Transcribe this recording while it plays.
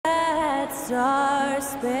star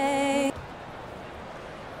space.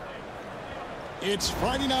 It's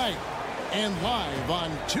Friday night, and live on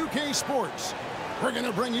 2K Sports, we're going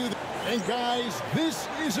to bring you... And guys, this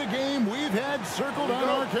is a game we've had circled on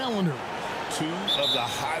our calendar. Two of the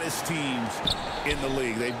hottest teams in the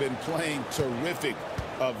league. They've been playing terrific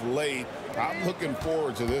of late. I'm looking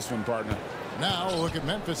forward to this one, partner. Now look at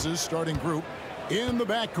Memphis's starting group. In the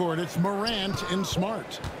backcourt, it's Morant and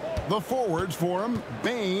Smart. The forwards for him,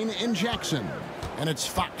 Bain and Jackson. And it's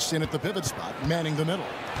Fox in at the pivot spot, manning the middle.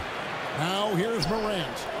 Now here's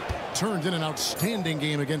Morant. Turned in an outstanding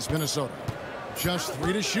game against Minnesota. Just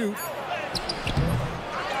 3 to shoot.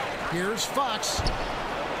 Here's Fox.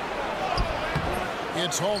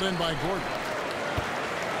 It's hauled in by Gordon.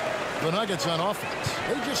 The Nuggets on offense.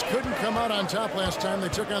 They just couldn't come out on top last time they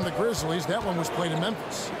took on the Grizzlies. That one was played in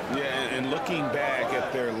Memphis. Yeah, and looking back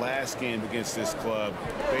at their last game against this club,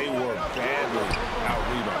 they were badly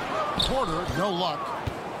out-rebounded. Porter, no luck.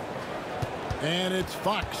 And it's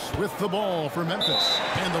Fox with the ball for Memphis.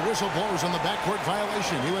 And the whistle blows on the backcourt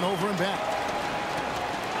violation. He went over and back.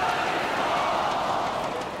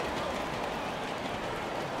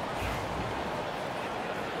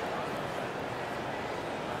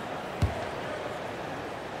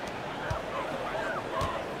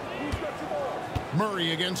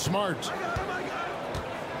 Murray against Smart.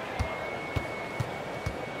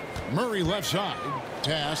 Murray left side.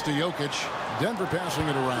 Pass to Jokic. Denver passing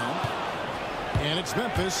it around. And it's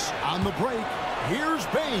Memphis on the break. Here's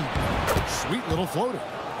Bain. Sweet little floater.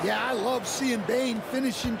 Yeah, I love seeing Bain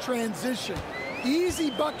finish in transition.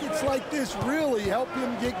 Easy buckets like this really help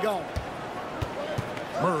him get going.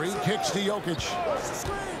 Murray kicks to Jokic.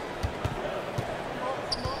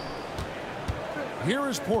 Here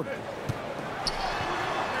is Porter.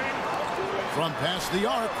 From past the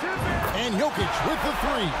arc, and Jokic with the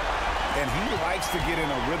 3. And he likes to get in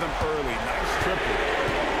a rhythm early. Nice triple.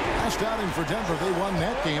 Last outing for Denver, they won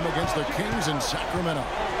that game against the Kings in Sacramento.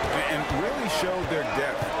 And really showed their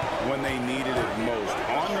depth when they needed it most.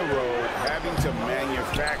 On the road, having to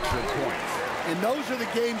manufacture points. And those are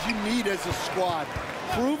the games you need as a squad.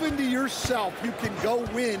 Proving to yourself you can go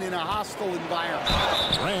win in a hostile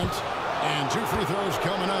environment. Grant. And 2 free throws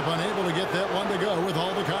coming up, unable to get that one to go with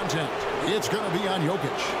all the contact. It's going to be on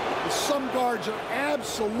Jokic. Some guards are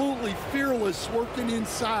absolutely fearless working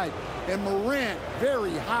inside, and Morant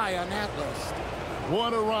very high on that list.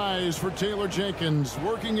 What a rise for Taylor Jenkins,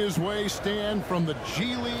 working his way, Stan, from the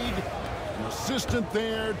G League, an assistant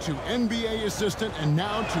there to NBA assistant, and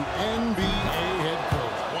now to NBA head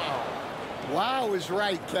coach. Wow. Wow is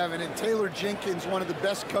right, Kevin, and Taylor Jenkins, one of the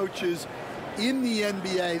best coaches in the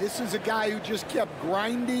NBA. This is a guy who just kept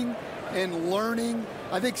grinding and learning.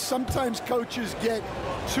 I think sometimes coaches get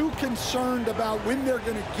too concerned about when they're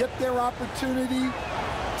going to get their opportunity.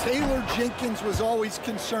 Taylor Jenkins was always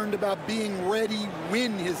concerned about being ready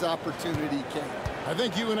when his opportunity came. I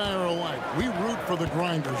think you and I are alike. We root for the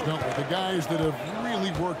grinders, don't we? The guys that have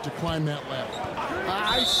really worked to climb that ladder.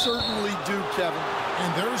 I certainly do, Kevin.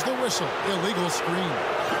 And there's the whistle. Illegal screen.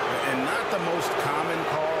 And not the most common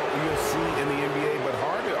call you'll see in the NBA, but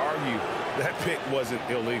hard to argue that pick wasn't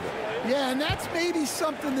illegal. Yeah, and that's maybe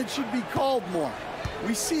something that should be called more.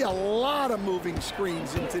 We see a lot of moving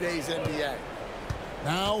screens in today's NBA.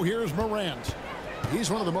 Now here's Morant.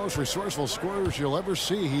 He's one of the most resourceful scorers you'll ever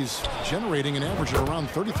see. He's generating an average of around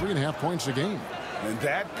 33.5 points a game. And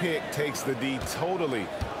that pick takes the D totally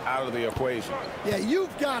out of the equation. Yeah,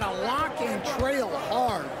 you've got to lock and trail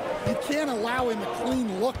hard. You can't allow him a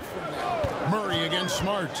clean look from that. Murray against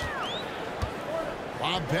Smart.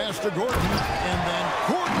 Lob pass to Gordon, and then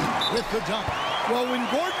Gordon with the dunk. Well, when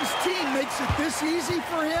Gordon's team makes it this easy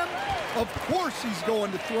for him, of course he's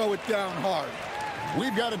going to throw it down hard.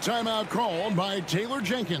 We've got a timeout called by Taylor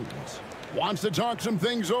Jenkins. Wants to talk some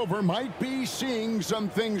things over, might be seeing some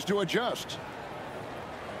things to adjust.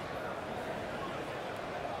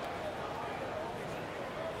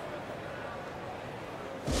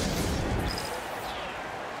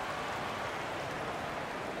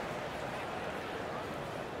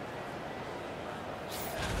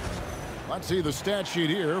 Let's see the stat sheet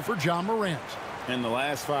here for John Morant. In the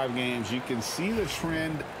last 5 games, you can see the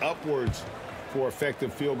trend upwards for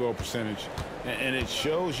effective field goal percentage. And it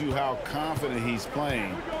shows you how confident he's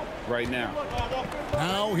playing right now.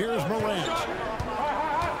 Now here's Morant.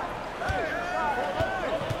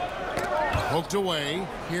 Poked away.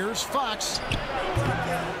 Here's Fox.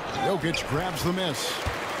 Jokic grabs the miss.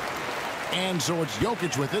 And so it's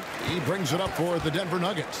Jokic with it. He brings it up for the Denver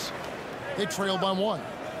Nuggets. They trail by 1.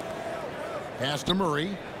 Pass to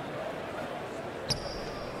Murray.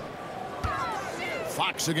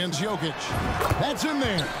 Fox against Jokic. That's in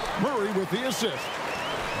there. Murray with the assist.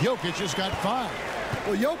 Jokic has got 5.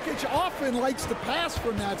 Well, Jokic often likes to pass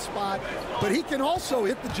from that spot, but he can also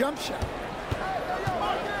hit the jump shot.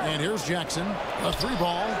 And here's Jackson, a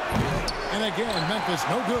 3-ball. And again, Memphis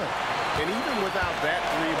no good. And even without that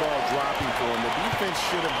 3-ball dropping for him, the defense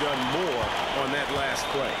should have done more on that last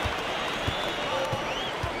play.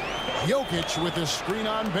 Jokic with the screen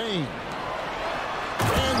on Bane.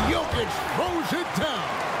 And Jokic throws it down.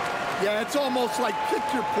 Yeah, it's almost like pick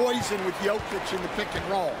your poison with Jokic in the pick and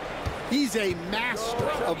roll. He's a master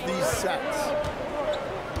of these sets.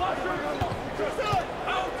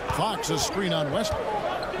 Fox a screen on Westbrook.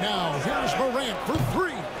 Now here's Morant for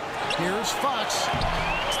 3. Here's Fox.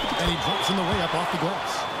 And he drops in the way up off the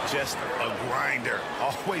glass. Just a grinder.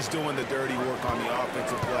 Always doing the dirty work on the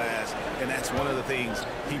offensive glass. And that's one of the things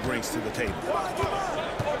he brings to the table.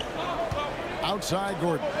 Outside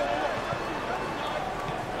Gordon.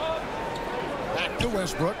 Back to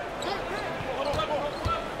Westbrook.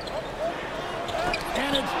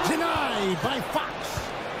 And it's denied by Fox.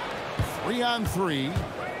 3 on 3.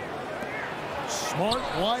 Smart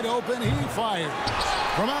wide open. He fires.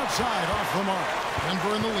 From outside off the mark.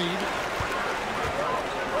 Denver in the lead.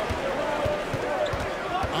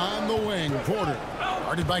 On the wing, Porter.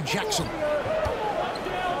 Guarded by Jackson.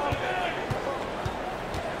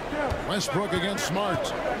 Westbrook against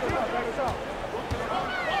Smart.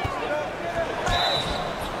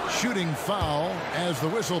 Shooting foul as the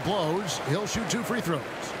whistle blows. He'll shoot 2 free throws.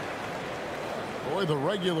 Boy, the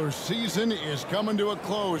regular season is coming to a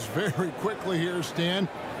close very quickly here, Stan.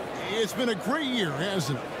 It's been a great year,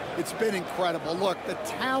 hasn't it? It's been incredible. Look, the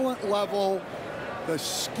talent level, the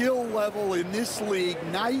skill level in this league,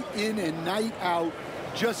 night in and night out,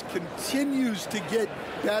 just continues to get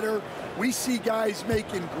better. We see guys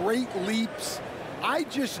making great leaps. I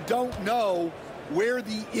just don't know where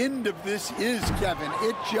the end of this is, Kevin.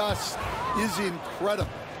 It just is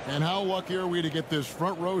incredible. And how lucky are we to get this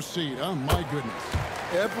front row seat? Oh, my goodness.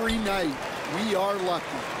 Every night, we are lucky.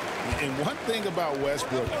 And one thing about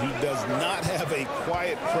Westbrook, he does not have a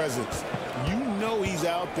quiet presence. You know he's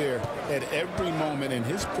out there at every moment, and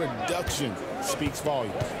his production speaks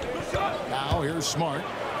volumes. Now here's Smart.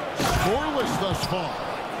 Scoreless thus far.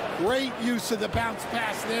 Great use of the bounce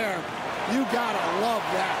pass there. You gotta love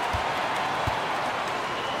that.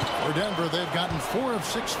 For Denver, they've gotten 4 of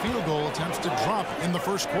 6 field goal attempts to drop in the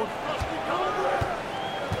first quarter.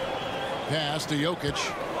 Pass to Jokic.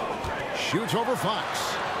 Shoots over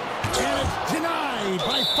Fox. And it's denied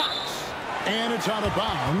by Fox. And it's out of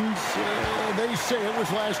bounds. They say it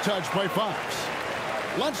was last touched by Fox.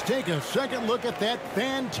 Let's take a second look at that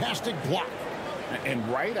fantastic block. And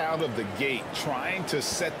right out of the gate, trying to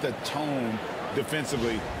set the tone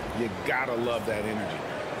defensively, you gotta love that energy.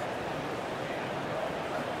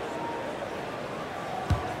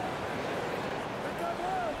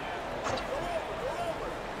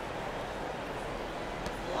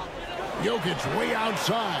 Jokic way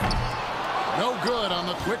outside. No good on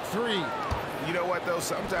the quick 3. You know what, though?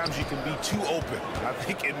 Sometimes you can be too open. I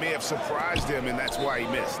think it may have surprised him, and that's why he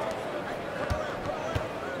missed.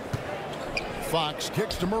 Fox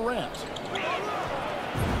kicks to Morant.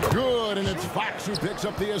 Good, and it's Fox who picks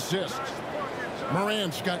up the assist.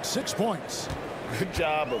 Morant's got 6 points. Good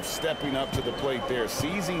job of stepping up to the plate there,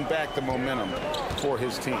 seizing back the momentum for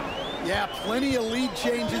his team. Yeah, plenty of lead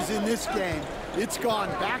changes in this game. It's gone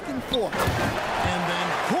back and forth. And then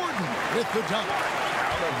Gordon with the dunk.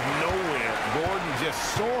 Out of nowhere, Gordon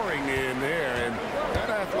just soaring in there, and that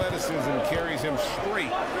athleticism carries him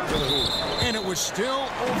straight to the hoop. And it was still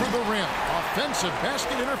over the rim. Offensive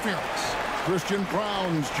basket interference. Christian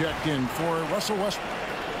Brown's checked in for Russell Westbrook.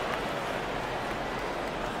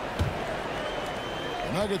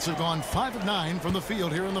 The Nuggets have gone 5 of 9 from the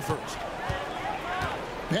field here in the first.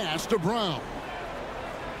 Pass to Brown.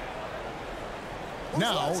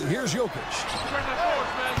 Now, here's Jokic.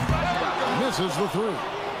 Misses the 3.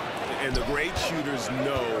 And the great shooters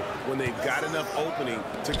know when they've got enough opening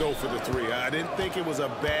to go for the 3. I didn't think it was a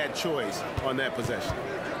bad choice on that possession.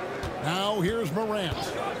 Now, here's Morant.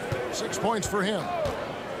 6 points for him.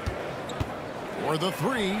 For the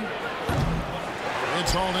 3.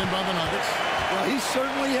 It's hauled in by the Nuggets. Well, he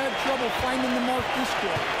certainly had trouble finding the mark this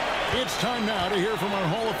quarter. It's time now to hear from our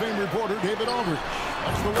Hall of Fame reporter, David Aldridge.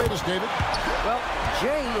 What's the latest, David? Well,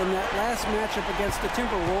 Jay in that last matchup against the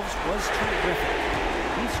Timberwolves was terrific.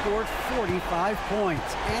 He scored 45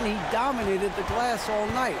 points, and he dominated the glass all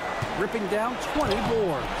night, ripping down 20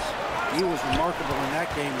 boards. He was remarkable in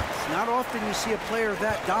that game. It's not often you see a player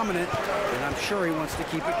that dominant, and I'm sure he wants to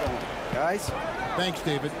keep it going. Guys? Thanks,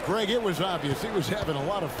 David. Greg, it was obvious. He was having a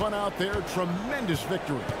lot of fun out there. Tremendous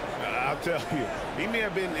victory. I'll tell you, he may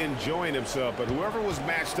have been enjoying himself, but whoever was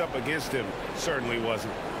matched up against him certainly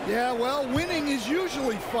wasn't. Yeah, well, winning is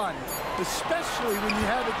usually fun, especially when you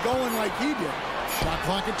have it going like he did. Shot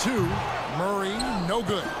clock at 2. Murray, no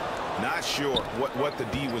good. Not sure what the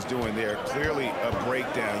D was doing there. Clearly a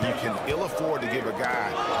breakdown. You can ill afford to give a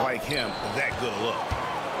guy like him that good a look.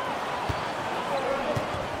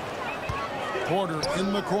 Porter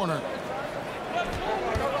in the corner.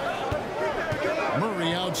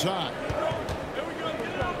 Murray outside.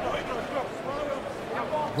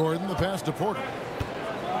 Gordon, the pass to Porter.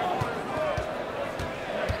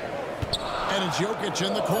 And it's Jokic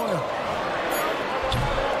in the corner.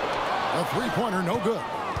 A three-pointer, no good.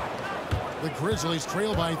 The Grizzlies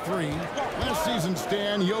trail by 3. Last season,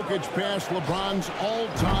 Stan, Jokic passed LeBron's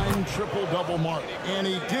all-time triple-double mark. And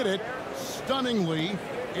he did it stunningly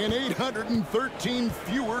in 813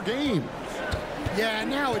 fewer games. Yeah,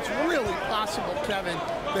 now it's really possible, Kevin,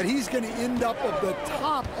 that he's going to end up at the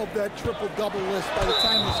top of that triple-double list by the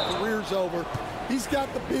time his career's over. He's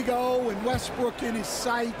got the big O and Westbrook in his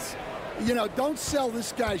sights. You know, don't sell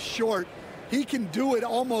this guy short. He can do it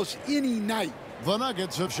almost any night. The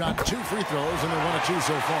Nuggets have shot 2 free throws, and they won 2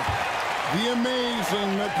 so far. The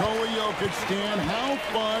amazing Nikola Jokic, Stan. How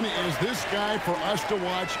fun is this guy for us to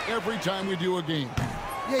watch every time we do a game?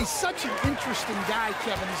 Yeah, he's such an interesting guy,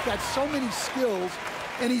 Kevin. He's got so many skills,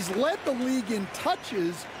 and he's led the league in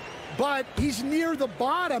touches, but he's near the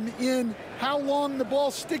bottom in how long the ball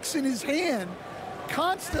sticks in his hand,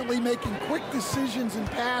 constantly making quick decisions and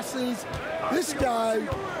passes. This guy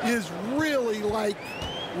is really like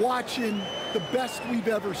watching the best we've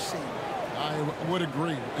ever seen. I would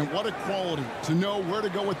agree. And what a quality to know where to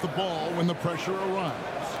go with the ball when the pressure arrives.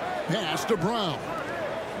 Pass to Brown.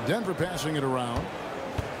 Denver passing it around.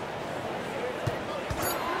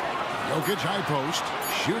 Jokic high post.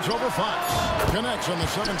 Shoots over Fox. Connects on the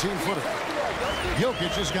 17-footer.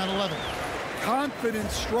 Jokic has got 11.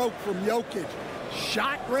 Confident stroke from Jokic.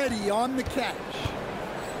 Shot ready on the catch.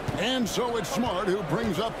 And so it's Smart who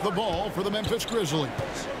brings up the ball for the Memphis Grizzlies.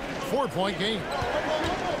 4-point game.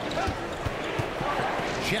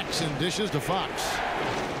 Jackson dishes to Fox.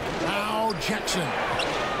 Now Jackson.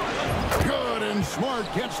 Good, and Smart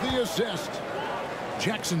gets the assist.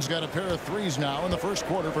 Jackson's got a pair of threes now in the first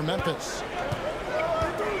quarter for Memphis.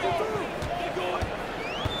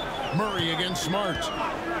 Murray against Smart.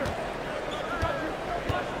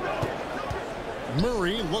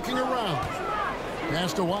 Murray looking around.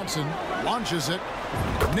 Pass to Watson. Launches it.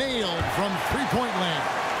 Nailed from three-point land.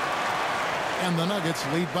 And the Nuggets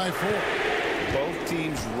lead by 4. Both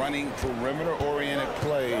teams running perimeter-oriented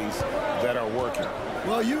plays that are working.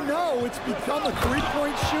 Well, you know it's become a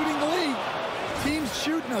three-point shooting league. Teams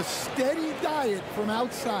shooting a steady diet from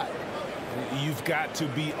outside. You've got to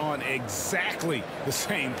be on exactly the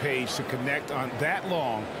same page to connect on that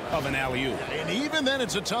long of an alley-oop. And even then,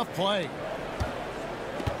 it's a tough play.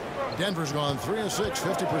 Denver's gone 3 of 6,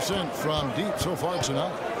 50% from deep so far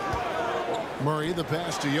tonight. Murray, the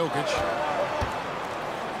pass to Jokic.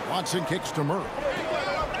 Watson kicks to Murray.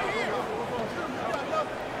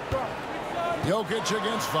 Jokic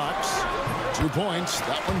against Fox. 2 points.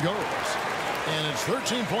 That one goes. And it's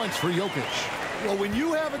 13 points for Jokic. Well, when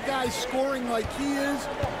you have a guy scoring like he is,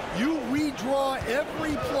 you redraw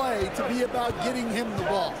every play to be about getting him the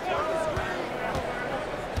ball.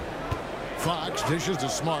 Fox dishes to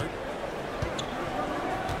Smart.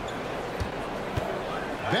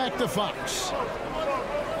 Back to Fox.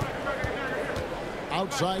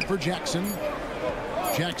 Outside for Jackson.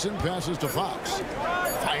 Jackson passes to Fox.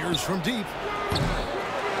 Fires from deep.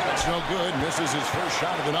 That's no good. Misses his first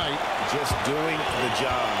shot of the night. Just doing the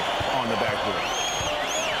job on the backboard.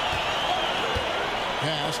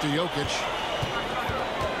 Pass to Jokic.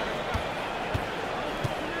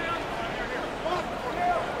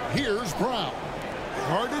 Here's Brown.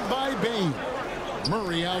 Guarded by Bain.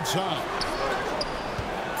 Murray outside.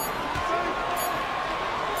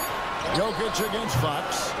 Jokic against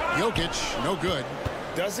Fox. Jokic, no good.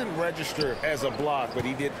 Doesn't register as a block, but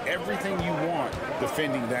he did everything you want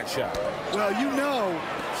defending that shot. Well, you know,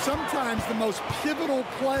 sometimes the most pivotal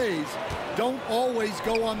plays don't always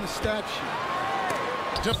go on the stat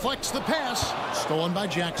sheet. Deflects the pass. Stolen by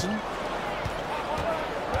Jackson.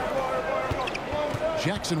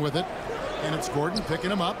 Jackson with it. And it's Gordon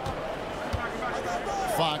picking him up.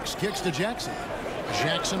 Fox kicks to Jackson.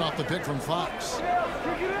 Jackson off the pick from Fox.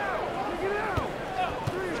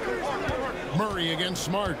 Murray against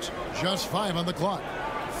Smart. Just 5 on the clock.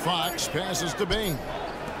 Fox passes to Bain.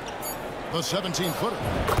 The 17-footer.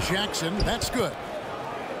 Jackson, that's good.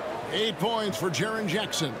 8 points for Jaren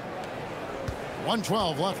Jackson.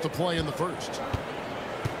 1:12 left to play in the first.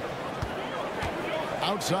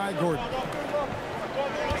 Outside Gordon.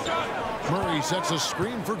 Murray sets a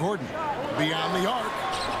screen for Gordon. Beyond the arc.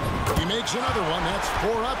 He makes another one. That's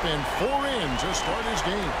 4 up and 4 in to start his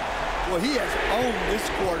game. Well, he has owned this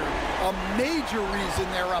quarter. A major reason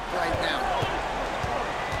they're up right now.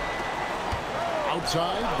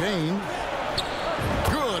 Outside, Bain.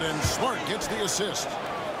 Good, and Smart gets the assist.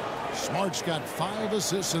 Smart's got 5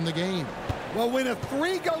 assists in the game. Well, when a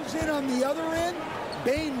 3 goes in on the other end,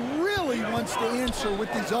 Bain really wants to answer with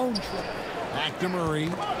his own trick. Back to Murray.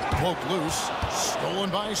 Poked loose. Stolen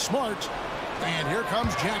by Smart. And here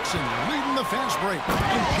comes Jackson leading the fast break.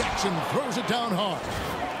 And Jackson throws it down hard.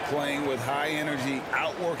 Playing with high energy,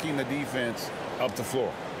 outworking the defense up the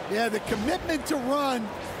floor. Yeah, the commitment to run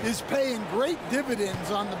is paying great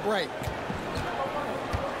dividends on the break.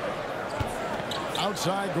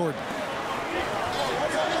 Outside Gordon.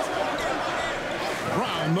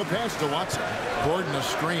 Brown the pass to Watson. Gordon a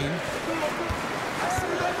screen.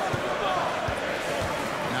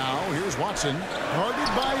 Now here's Watson.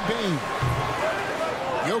 Guarded by Bain.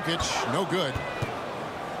 Jokic, no good.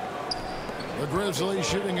 The Grizzlies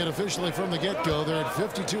shooting it officially from the get-go. They're at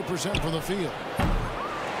 52% from the field.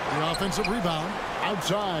 The offensive rebound.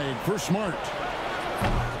 Outside for Smart.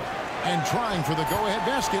 And trying for the go-ahead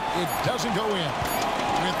basket. It doesn't go in.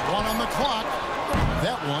 With 1 on the clock.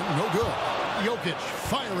 That one, no good. Jokic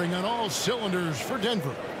firing on all cylinders for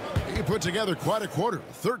Denver. He put together quite a quarter.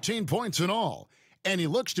 13 points in all. And he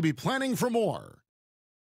looks to be planning for more.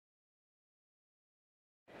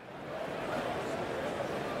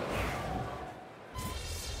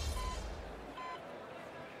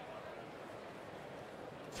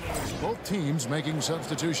 Both teams making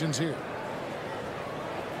substitutions here.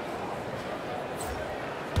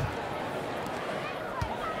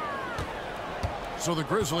 So the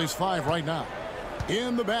Grizzlies 5 right now.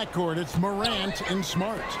 In the backcourt, it's Morant and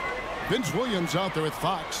Smart. Vince Williams out there with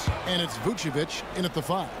Fox, and it's Vucevic in at the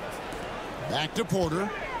 5. Back to Porter.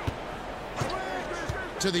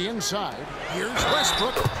 To the inside. Here's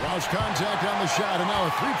Westbrook. Lost contact on the shot, and now a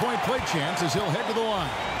 3-point play chance as he'll head to the line.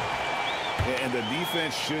 And the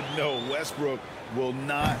defense should know Westbrook will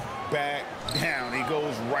not back down. He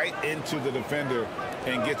goes right into the defender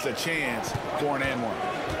and gets a chance for an and one.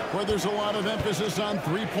 Well, there's a lot of emphasis on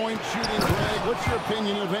 3-point shooting, Greg. What's your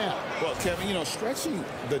opinion of that? Well, Kevin, you know, stretching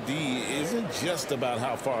the D isn't just about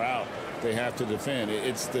how far out they have to defend.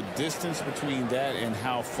 It's the distance between that and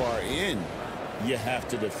how far in you have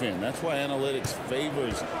to defend. That's why analytics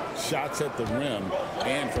favors shots at the rim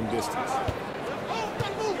and from distance.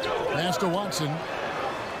 Pass to Watson.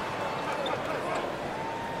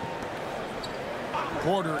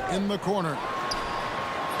 Porter in the corner.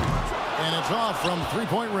 And it's off from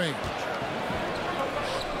 3-point range.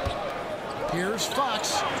 Here's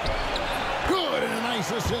Fox. Good, and a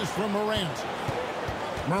nice assist from Morant.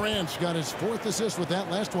 Morant's got his 4th assist with that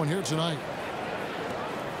last one here tonight.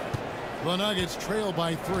 The Nuggets trail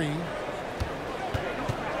by 3.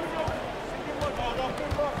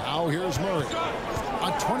 Now here's Murray.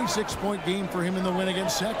 A 26-point game for him in the win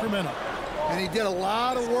against Sacramento. And he did a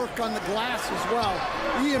lot of work on the glass as well.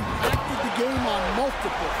 He impacted the game on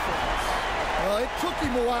multiple fronts. It took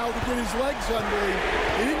him a while to get his legs under him.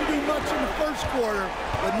 He didn't do much in the first quarter,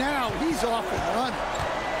 but now he's off and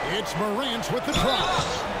running. It's Morant with the try.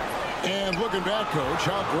 And looking back, Coach,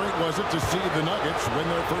 how great was it to see the Nuggets win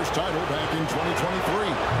their first title back in 2023?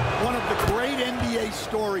 One of the great NBA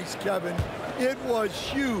stories, Kevin. It was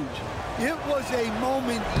huge. It was a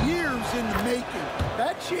moment years in the making.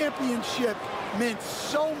 That championship meant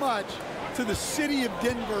so much to the city of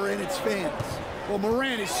Denver and its fans. Well,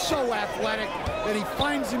 Morant is so athletic that he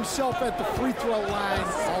finds himself at the free throw line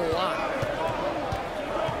a lot.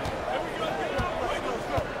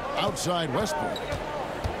 Outside Westbrook.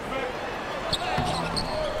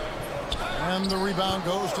 And the rebound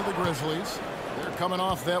goes to the Grizzlies. They're coming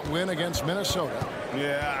off that win against Minnesota.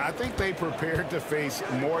 Yeah, I think they prepared to face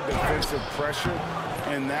more defensive pressure,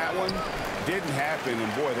 and that one didn't happen,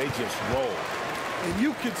 and boy, they just rolled. And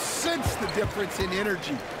you could sense the difference in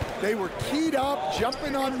energy. They were keyed up,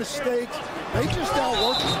 jumping on mistakes. They just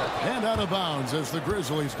outworked them. And out of bounds as the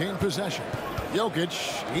Grizzlies gain possession. Jokic,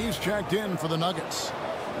 he's checked in for the Nuggets.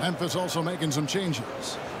 Memphis also making some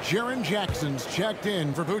changes. Jaren Jackson's checked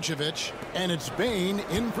in for Vucevic, and it's Bain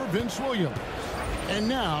in for Vince Williams. And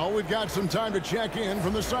now we've got some time to check in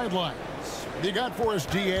from the sidelines. What do you got for us,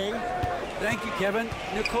 DA? Thank you, Kevin.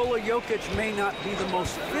 Nikola Jokic may not be the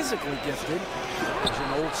most physically gifted. There's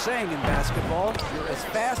an old saying in basketball, you're as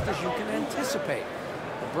fast as you can anticipate.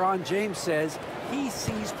 LeBron James says he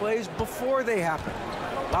sees plays before they happen.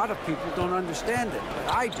 A lot of people don't understand it, but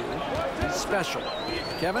I do. He's special.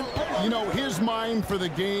 Kevin? You know, his mind for the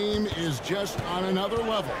game is just on another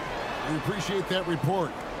level. We appreciate that report.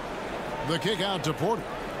 The kick out to Porter.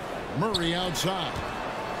 Murray outside.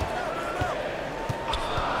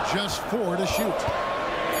 Just 4 to shoot.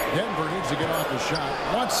 Denver needs to get off the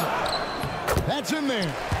shot. Watson. That's in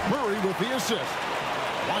there. Murray with the assist.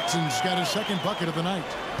 Watson's got his second bucket of the night.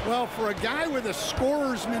 Well, for a guy with a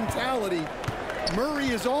scorer's mentality, Murray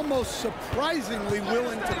is almost surprisingly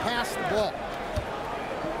willing to pass the ball.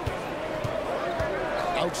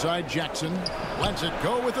 Outside Jackson. Lets it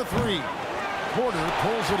go with a 3. Porter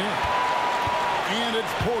pulls it in. And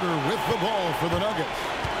it's Porter with the ball for the Nuggets.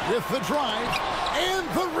 With the drive. And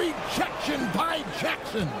the rejection by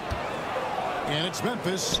Jackson. And it's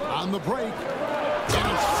Memphis on the break.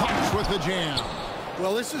 And it's Fox with the jam.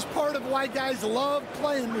 Well, this is part of why guys love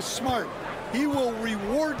playing with Smart. He will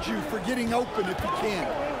reward you for getting open if you can.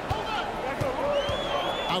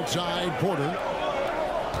 Outside Porter.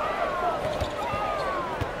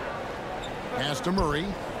 Pass to Murray.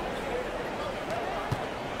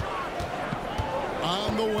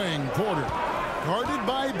 On the wing, Porter. Guarded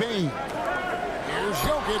by Bane. Here's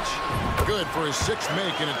Jokic. Good for his 6th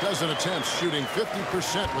make, and a dozen attempts, shooting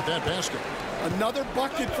 50% with that basket. Another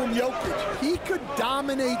bucket from Jokic. He could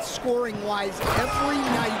dominate scoring-wise every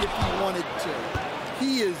night if he wanted to.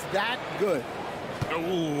 He is that good.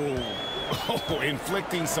 Oh,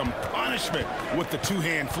 inflicting some punishment with the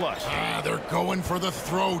two-hand flush. They're going for the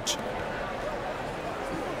throat.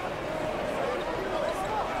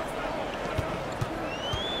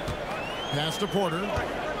 Pass to Porter.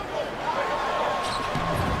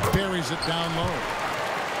 Buries it down low.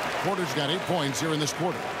 Porter's got 8 points here in this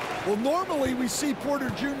quarter. Well, normally we see Porter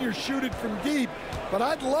Jr. shoot it from deep, but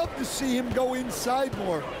I'd love to see him go inside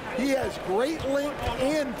more. He has great length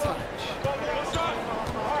and touch.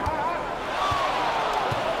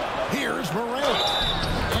 Here's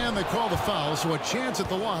Morant. And they call the foul, so a chance at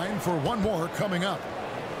the line for one more coming up.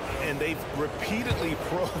 And they've repeatedly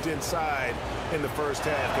probed inside in the first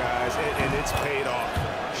half, guys, and it's paid off.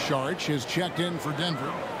 Saric is checked in for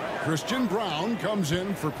Denver. Christian Brown comes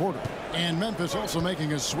in for Porter. And Memphis also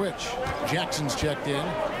making a switch. Jackson's checked in.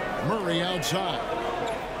 Murray outside.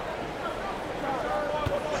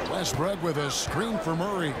 Westbrook with a screen for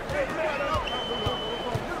Murray.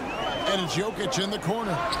 And it's Jokic in the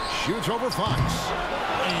corner. Shoots over Fox.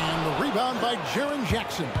 And the rebound by Jaren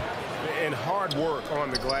Jackson. And hard work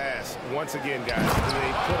on the glass. Once again, guys,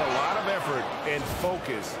 they put a lot of effort and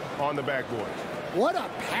focus on the backboard. What a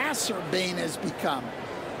passer Bane has become.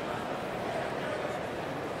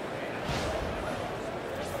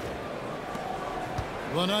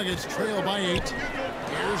 The Nuggets trail by 8.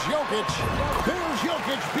 Here's Jokic. There's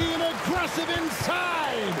Jokic being aggressive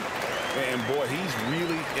inside. And boy, he's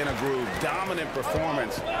really in a groove. Dominant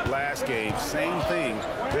performance last game. Same thing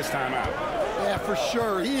this time out. Yeah, for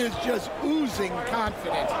sure. He is just oozing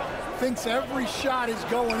confidence. Thinks every shot is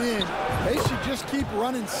going in. They should just keep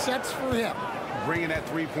running sets for him. Bringing that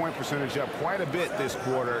three-point percentage up quite a bit this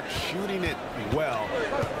quarter. Shooting it well.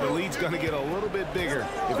 The lead's going to get a little bit bigger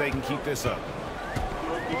if they can keep this up.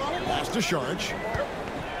 Pass to Saric.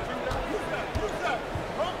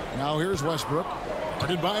 Now here's Westbrook.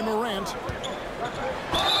 Guarded by Morant.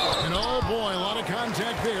 And oh boy, a lot of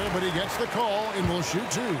contact there, but he gets the call and will shoot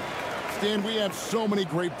 2. Stan, we have so many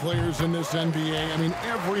great players in this NBA. I mean,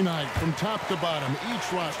 every night, from top to bottom,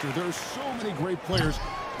 each roster, there are so many great players.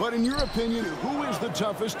 But in your opinion, who is the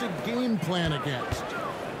toughest to game plan against?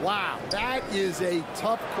 Wow, that is a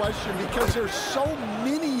tough question because there's so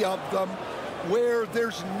many of them where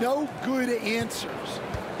there's no good answers.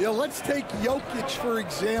 You know, let's take Jokic, for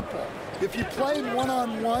example. If you play him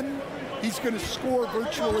one-on-one, he's going to score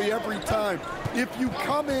virtually every time. If you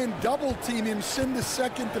come in, double-team him, send the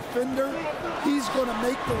second defender, he's going to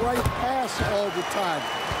make the right pass all the time.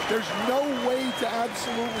 There's no way to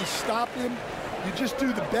absolutely stop him. You just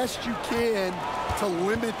do the best you can to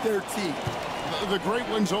limit their team. The great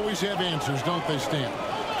ones always have answers, don't they, Stan?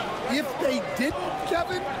 If they didn't,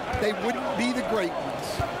 Kevin, they wouldn't be the great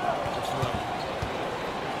ones.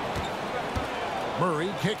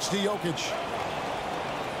 Murray kicks to Jokic.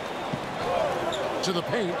 To the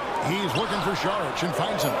paint. He's looking for Saric and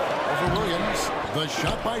finds him. Over Williams. The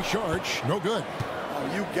shot by Saric. No good.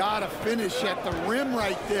 Oh, you got to finish at the rim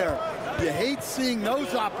right there. You hate seeing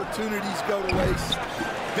those opportunities go to waste.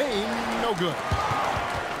 Bane, no good.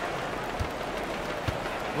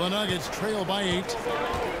 The Nuggets trail by 8.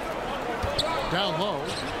 Down low.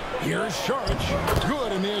 Here's Saric.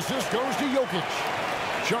 Good, and the assist goes to Jokic.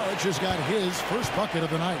 Saric has got his first bucket of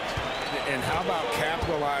the night. And how about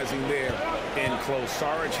capitalizing there in close?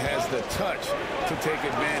 Saric has the touch to take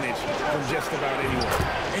advantage from just about anywhere.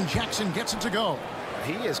 And Jackson gets it to go.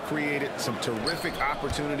 He has created some terrific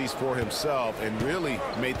opportunities for himself and really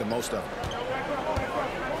made the most of it.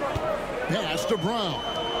 Pass to Brown.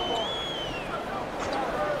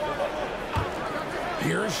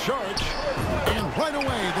 Here's Saric. And right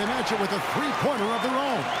away, they match it with a three-pointer of their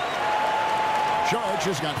own. Saric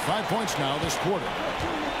has got 5 points now this quarter.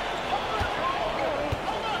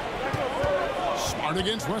 Smart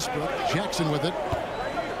against Westbrook. Jackson with it.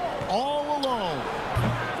 All alone.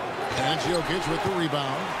 And Jokic with the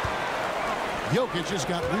rebound. Jokic has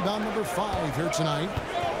got rebound number 5 here tonight.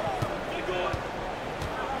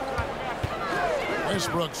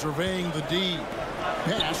 Westbrook surveying the D.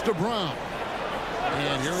 Pass to Brown.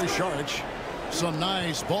 And here is Saric. Some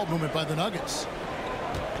nice ball movement by the Nuggets.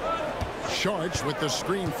 Saric with the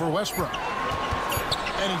screen for Westbrook.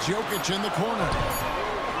 And it's Jokic in the corner.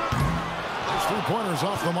 His three-pointers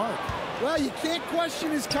off the mark. Well, you can't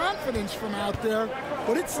question his confidence from out there,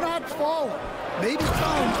 but it's not falling. Maybe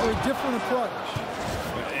time for a different approach.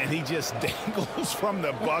 And he just dangles from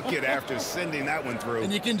the bucket after sending that one through.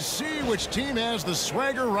 And you can see which team has the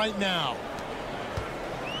swagger right now.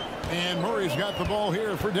 And Murray's got the ball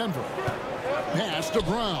here for Denver. Pass to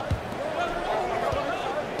Brown.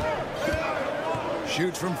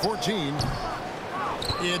 Shoots from 14.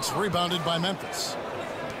 It's rebounded by Memphis.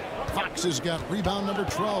 Fox has got rebound number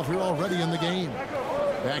 12 here already in the game.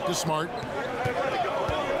 Back to Smart.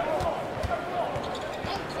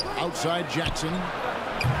 Outside Jackson.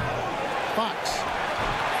 Fox.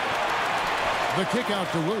 The kick out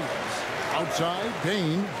to Williams. Outside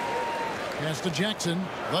Bain. Pass to Jackson.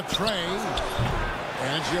 The tray.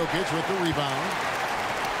 And Jokic with the rebound.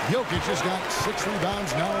 Jokic has got 6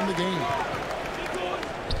 rebounds now in the game.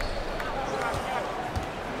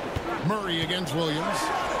 Murray against Williams.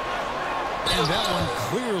 And that one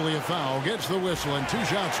clearly a foul. Gets the whistle and 2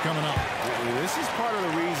 shots coming up. This is part of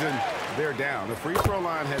the reason they're down. The free throw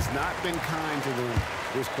line has not been kind to them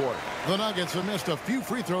this quarter. The Nuggets have missed a few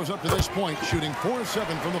free throws up to this point, shooting 4 of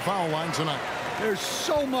 7 from the foul line tonight. There's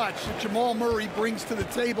so much that Jamal Murray brings to the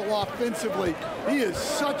table offensively. He is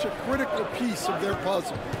such a critical piece of their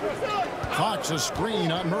puzzle. Fox a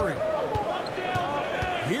screen on Murray.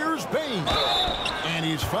 Here's Bain. And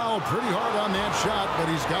he's fouled pretty hard on that shot, but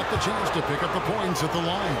he's got the chance to pick up the points at the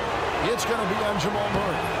line. It's going to be on Jamal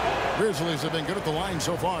Murray. Grizzlies have been good at the line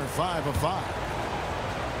so far, 5 of 5.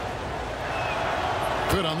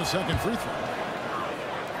 Good on the second free throw.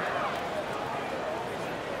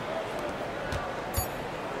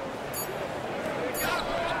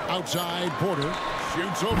 Outside, Porter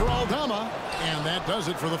shoots over Aldama, and that does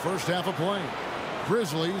it for the first half of play.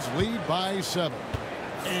 Grizzlies lead by 7.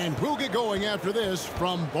 And we'll get going after this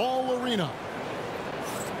from Ball Arena.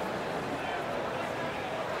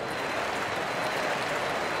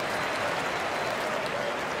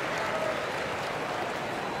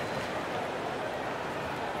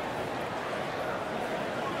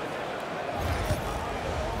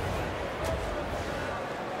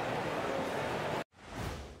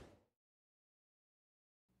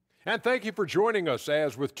 And thank you for joining us.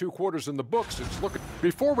 As with 2 quarters in the books, it's looking.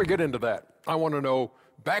 Before we get into that, I want to know,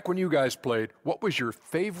 back when you guys played, what was your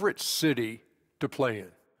favorite city to play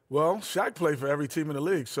in? Well, Shaq played for every team in the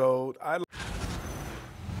league, so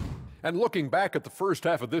And looking back at the first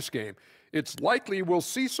half of this game, it's likely we'll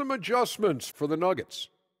see some adjustments for the Nuggets.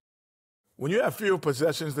 when you have fewer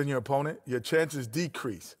possessions than your opponent, your chances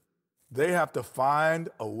decrease. They have to find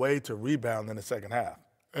a way to rebound in the second half.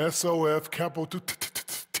 SOF, capital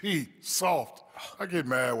T, soft. I get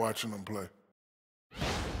mad watching them play.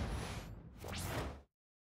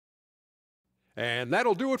 And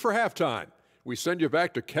that'll do it for halftime. We send you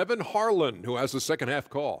back to Kevin Harlan, who has the second half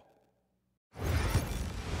call.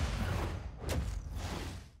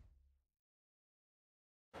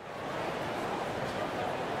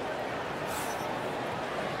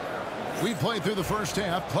 We played through the first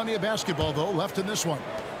half. Plenty of basketball, though, left in this one.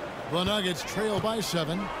 The Nuggets trail by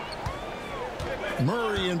 7.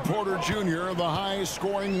 Murray and Porter Jr., the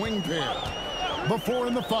high-scoring wing pair. Before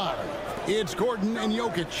in the 5, it's Gordon and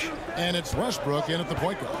Jokic. And it's Westbrook in at the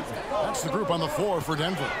point guard. That's the group on the floor for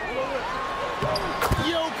Denver.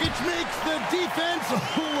 Jokic makes the defense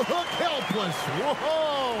look helpless.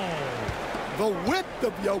 Whoa! The width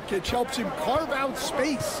of Jokic helps him carve out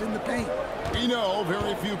space in the paint. We know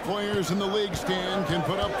very few players in the league, Stan, can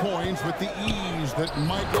put up points with the ease that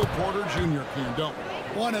Michael Porter Jr. can, don't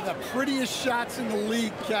we? One of the prettiest shots in the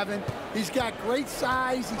league, Kevin. He's got great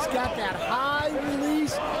size. He's got that high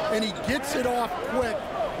release, and he gets it off quick.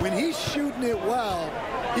 When he's shooting it well,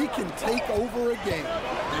 he can take over a game.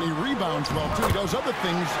 And he rebounds well, too. He does other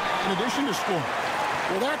things in addition to scoring.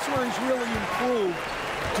 Well, that's where he's really improved,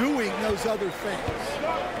 doing those other things.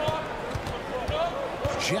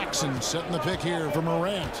 Jackson setting the pick here for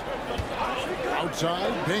Morant.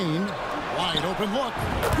 Outside, Bane. Wide open look.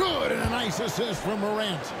 Good, and a nice assist from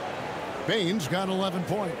Morant. Bane's got 11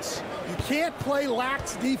 points. You can't play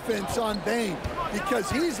lax defense on Bane because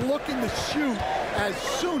he's looking to shoot as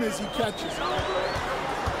soon as he catches it.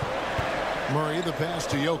 Murray, the pass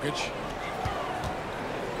to Jokic.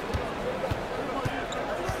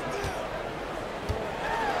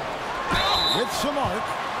 Hits the mark.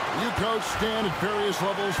 You coach Stan at various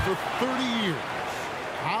levels for 30 years.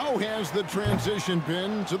 How has the transition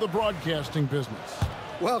been to the broadcasting business?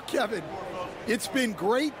 Well, Kevin, it's been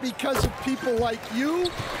great because of people like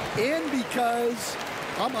you and because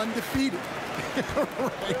I'm undefeated.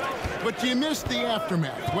 Right. But you missed the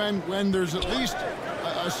aftermath when there's at least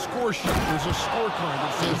a score sheet. There's a scorecard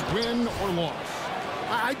that says win or loss.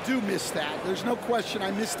 I do miss that. There's no question.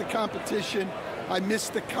 I miss the competition. I miss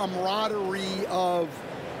the camaraderie of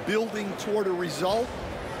building toward a result.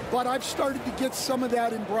 But I've started to get some of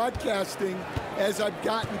that in broadcasting as I've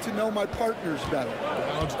gotten to know my partners better.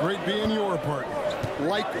 Well, it's great being your partner.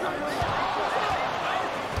 Likewise.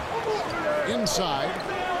 Inside.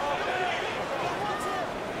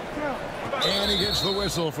 And he gets the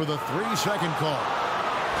whistle for the 3-second call.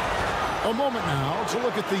 A moment now to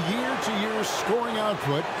look at the year-to-year scoring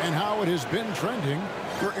output and how it has been trending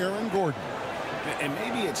for Aaron Gordon. And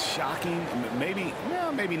maybe it's shocking,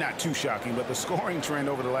 maybe not too shocking, but the scoring trend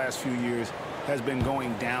over the last few years has been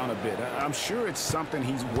going down a bit. I'm sure it's something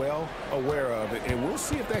he's well aware of, and we'll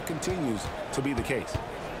see if that continues to be the case.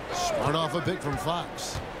 Start off a pick from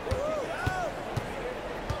Fox.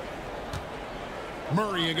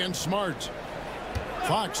 Murray against Smart.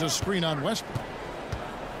 Fox a screen on Westbrook.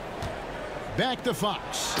 Back to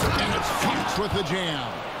Fox, and it's Fox with the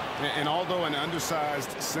jam. And although an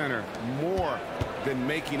undersized center, more than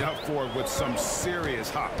making up for it with some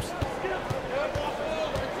serious hops.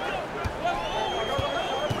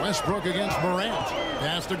 Westbrook against Morant.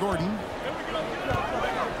 Pass to Gordon.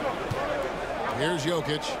 Here's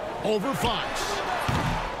Jokic over Fox.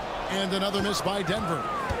 And another miss by Denver.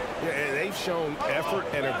 Yeah, they've shown effort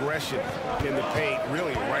and aggression in the paint,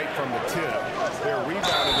 really right from the tip. Their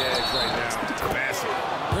rebounding edge right now, massive.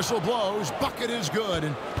 Whistle blows. Bucket is good,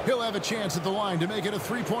 and he'll have a chance at the line to make it a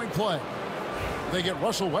three-point play. They get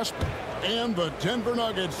Russell Westbrook. And the Denver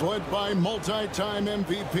Nuggets, led by multi-time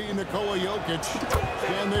MVP Nikola Jokic.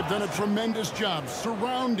 And they've done a tremendous job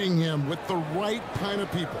surrounding him with the right kind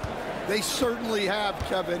of people. They certainly have,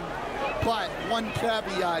 Kevin. But one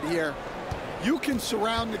caveat here. You can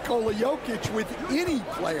surround Nikola Jokic with any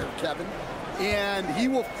player, Kevin, and he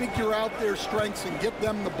will figure out their strengths and get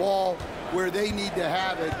them the ball where they need to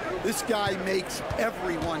have it. This guy makes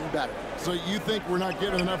everyone better. So you think we're not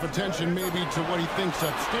giving enough attention maybe to what he thinks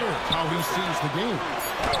upstairs, how he sees the game?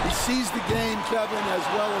 He sees the game, Kevin, as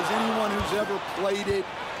well as anyone who's ever played it,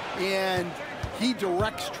 and he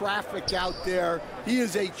directs traffic out there. He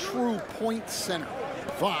is a true point center.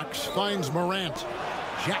 Fox finds Morant.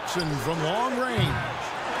 Jackson from long range.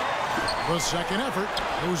 The second effort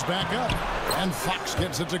goes back up, and Fox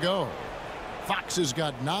gets it to go. Fox has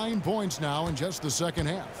got 9 points now in just the second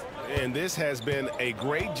half. And this has been a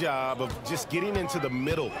great job of just getting into the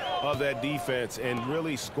middle of that defense and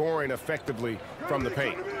really scoring effectively from the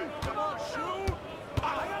paint.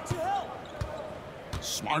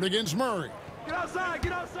 Smart against Murray. Get outside,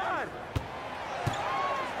 get outside.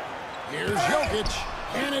 Here's Jokic,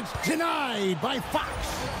 and it's denied by Fox.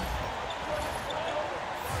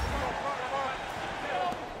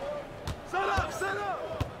 Set up, set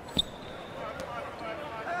up.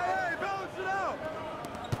 Hey, balance it out.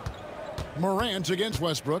 Morant against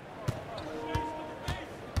Westbrook.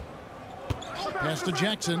 Pass to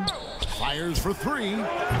Jackson. Fires for three.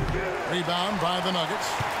 Rebound by the Nuggets.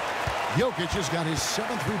 Jokic has got his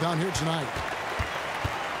 7th rebound here tonight.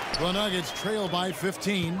 The Nuggets trail by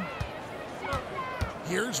 15.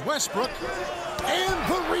 Here's Westbrook.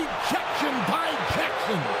 And the rejection by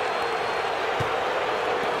Jackson.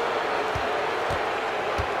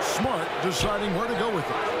 Smart deciding where to go with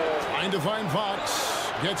it. Trying to find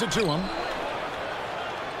Fox. Gets it to him.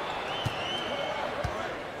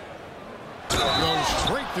 Goes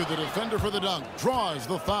straight through the defender for the dunk. Draws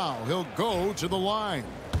the foul. He'll go to the line.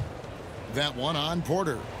 That one on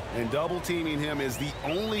Porter. And double teaming him is the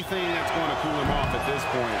only thing that's going to cool him off at this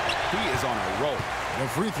point. He is on a roll. The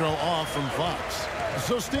free throw off from Fox.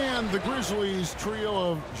 So Stan, the Grizzlies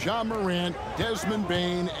trio of Ja Morant, Desmond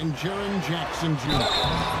Bane, and Jaren Jackson Jr.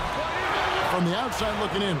 From the outside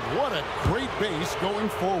looking in, what a great base going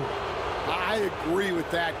forward. I agree with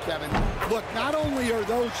that, Kevin. Look, not only are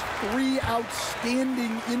those three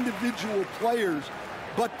outstanding individual players,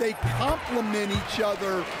 but they complement each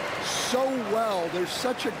other so well. There's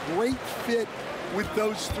such a great fit with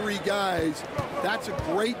those three guys. That's a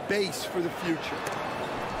great base for the future.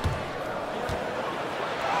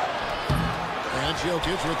 And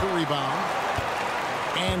Jokic with the rebound.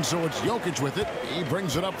 And so it's Jokic with it. He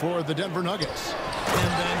brings it up for the Denver Nuggets.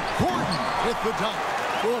 And then Gordon with the dunk.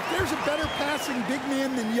 Well, if there's a better passing big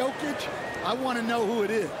man than Jokic, I want to know who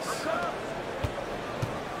it is.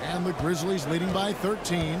 And the Grizzlies leading by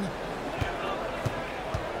 13.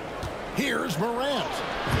 Here's Morant.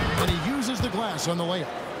 And he uses the glass on the layup.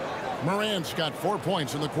 Morant's got 4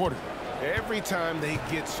 points in the quarter. Every time they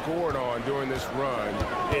get scored on during this run,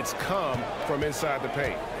 it's come from inside the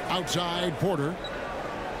paint. Outside Porter.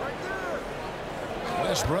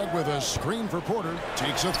 Westbrook with a screen for Porter.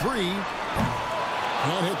 Takes a three.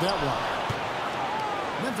 Can't hit that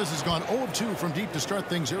one. Memphis has gone 0 of 2 from deep to start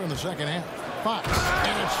things here in the second half. Fox.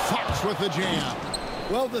 And it's Fox with the jam.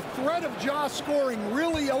 Well, the threat of Ja scoring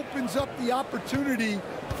really opens up the opportunity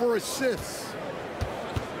for assists.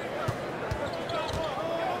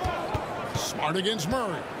 Smart against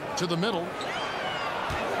Murray. To the middle.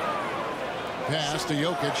 Pass to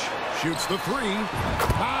Jokic. Shoots the three.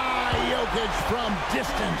 Jokic from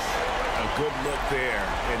distance. A good look there,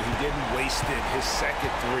 and he didn't waste it. His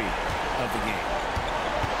second three of the game.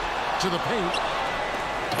 To the paint.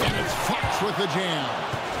 And it's Fox with the jam.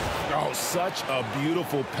 Oh, such a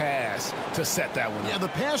beautiful pass to set that one up. Yeah, the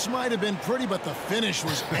pass might have been pretty, but the finish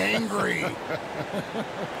was angry.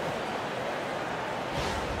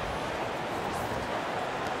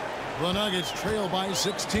 The Nuggets trail by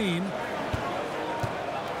 16.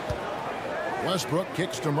 Westbrook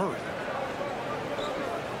kicks to Murray.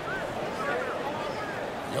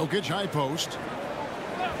 Jokic high post.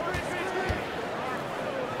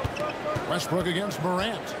 Westbrook against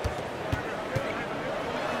Morant.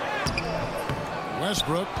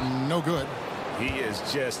 Westbrook, no good. He is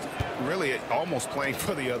just really almost playing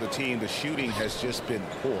for the other team. The shooting has just been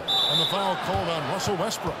poor. And the foul called on Russell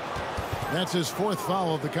Westbrook. That's his 4th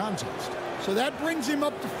foul of the contest. So that brings him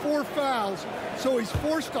up to 4 fouls. So he's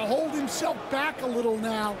forced to hold himself back a little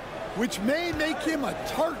now, which may make him a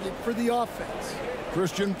target for the offense.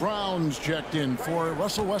 Christian Brown's checked in for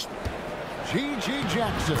Russell Westbrook. G.G.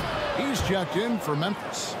 Jackson, he's checked in for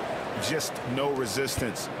Memphis. Just no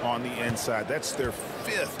resistance on the inside. That's their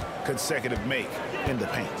 5th consecutive make in the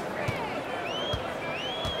paint.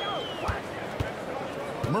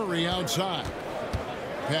 Murray outside.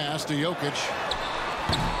 Pass to Jokic.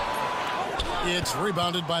 It's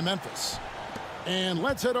rebounded by Memphis. And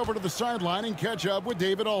let's head over to the sideline and catch up with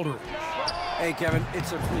David Aldridge. Hey, Kevin,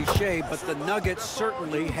 it's a cliche, but the Nuggets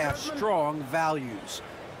certainly have strong values.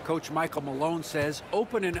 Coach Michael Malone says,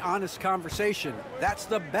 open and honest conversation. That's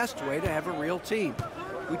the best way to have a real team.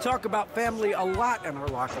 We talk about family a lot in our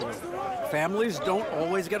locker room. Families don't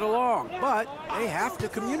always get along, but they have to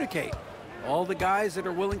communicate. All the guys that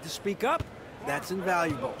are willing to speak up, that's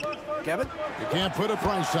invaluable. Kevin? You can't put a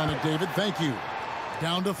price on it, David. Thank you.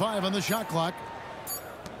 Down to 5 on the shot clock.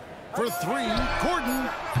 For 3, Gordon.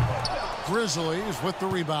 Grizzlies with the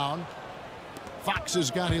rebound. Fox has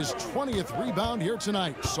got his 20th rebound here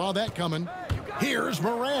tonight. Saw that coming. Here's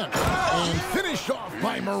Morant. And finished off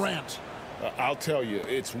by Morant. I'll tell you,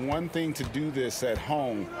 it's one thing to do this at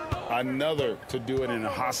home, another to do it in a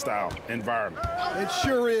hostile environment. It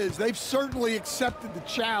sure is. They've certainly accepted the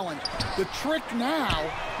challenge. The trick now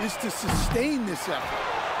is to sustain this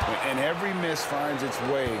effort. And every miss finds its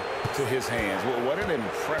way to his hands. Well, what an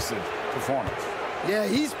impressive performance. Yeah,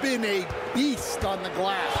 he's been a beast on the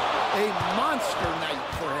glass. A monster night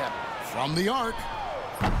for him. From the arc.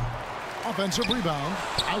 Offensive rebound.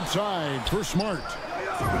 Outside for Smart.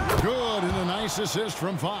 Good, and a nice assist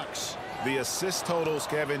from Fox. The assist totals,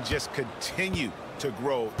 Kevin, just continue to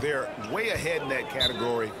grow. They're way ahead in that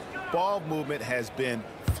category. Ball movement has been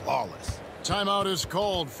flawless. Timeout is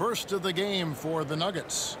called. First of the game for the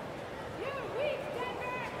Nuggets.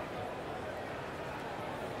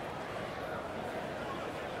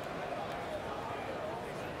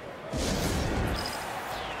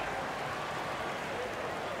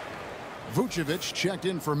 Vucevic checked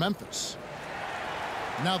in for Memphis.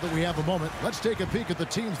 Now that we have a moment, let's take a peek at the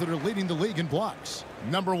teams that are leading the league in blocks.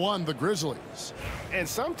 Number 1, the Grizzlies. And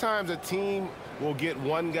sometimes a team will get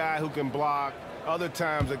one guy who can block. Other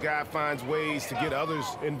times a guy finds ways to get others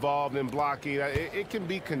involved in blocking. It can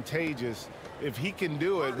be contagious. If he can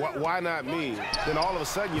do it, why not me? Then all of a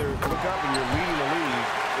sudden you look up and you're leading the league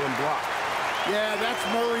in block. Yeah, that's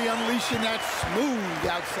Murray unleashing that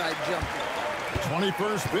smooth outside jumper.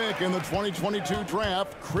 21st pick in the 2022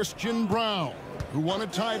 draft, Christian Braun, who won a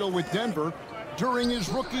title with Denver during his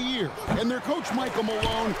rookie year. And their coach, Michael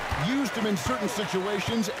Malone, used him in certain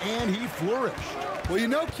situations, and he flourished. Well, you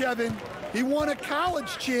know, Kevin, he won a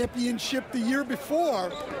college championship the year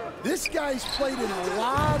before. This guy's played in a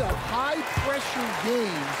lot of high-pressure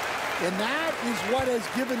games, and that is what has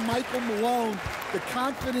given Michael Malone the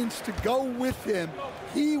confidence to go with him.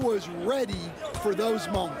 He was ready for those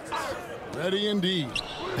moments. Ready indeed.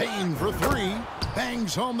 Payne for 3,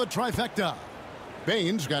 bangs home the trifecta.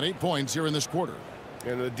 Payne's got 8 points here in this quarter.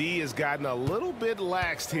 And the D has gotten a little bit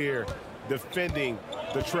laxed here defending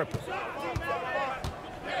the triple.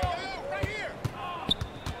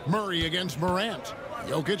 Murray against Morant.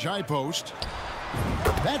 Jokic high post.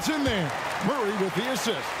 That's in there. Murray with the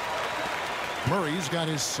assist. Murray's got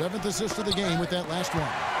his 7th assist of the game with that last one.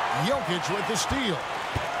 Jokic with the steal.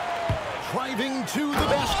 Driving to the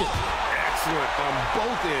basket. Excellent on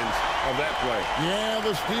both ends of that play. Yeah,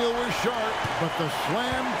 the steal was sharp, but the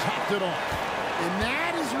slam topped it off. And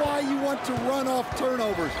that is why you want to run off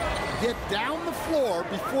turnovers. Get down the floor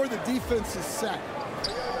before the defense is set.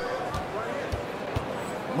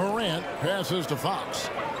 Morant passes to Fox.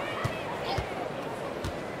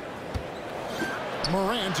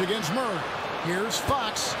 Morant against Murray. Here's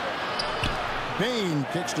Fox. Payne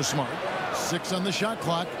kicks to Smart. 6 on the shot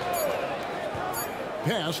clock.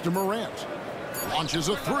 Pass to Morant. Launches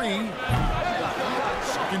a 3.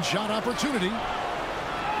 Second shot opportunity.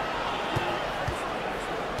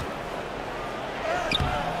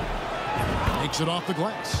 Takes it off the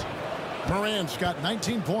glass. Morant's got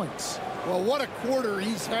 19 points. Well, what a quarter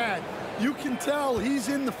he's had. You can tell he's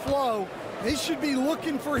in the flow. They should be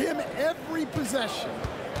looking for him every possession.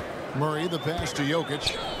 Murray the pass to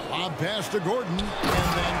Jokic. Lob pass to Gordon. And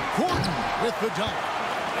then Gordon with the dunk.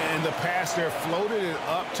 And the pass there floated it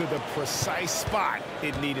up to the precise spot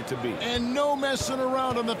it needed to be. And no messing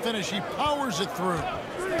around on the finish. He powers it through.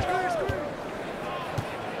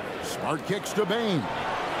 Smart kicks to Payne.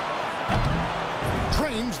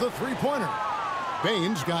 Trains the three-pointer.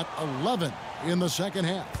 Payne's got 11 in the second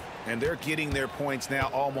half. And they're getting their points now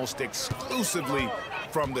almost exclusively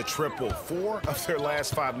from the triple. 4 of their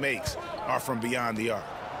last 5 makes are from beyond the arc.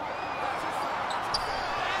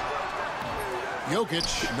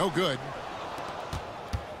 Jokic, no good.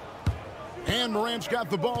 And Morant's got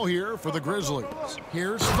the ball here for the Grizzlies.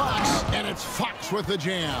 Here's Fox, and it's Fox with the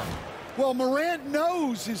jam. Well, Morant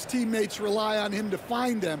knows his teammates rely on him to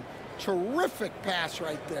find them. Terrific pass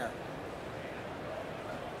right there.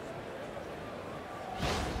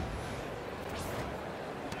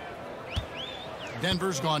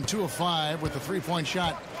 Denver's gone 2 of 5 with the three-point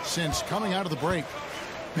shot since coming out of the break.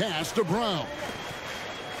 Pass to Brown.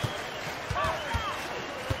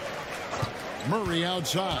 Murray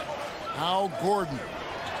outside. Now Gordon.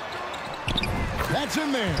 That's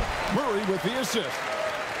in there. Murray with the assist.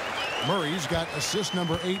 Murray's got assist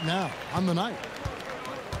number 8 now on the night.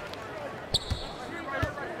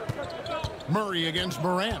 Murray against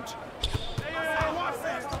Morant.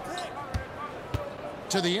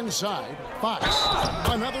 To the inside, Fox.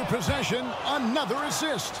 Another possession, another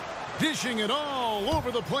assist. Dishing it all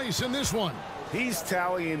over the place in this one. He's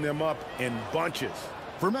tallying them up in bunches.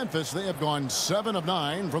 For Memphis, they have gone 7 of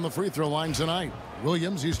 9 from the free throw line tonight.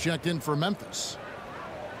 Williams, he's checked in for Memphis.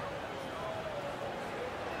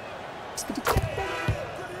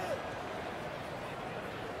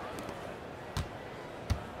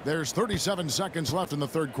 There's 37 seconds left in the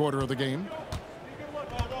third quarter of the game.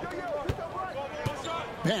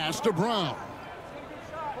 Pass to Brown.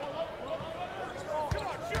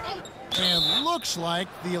 And looks like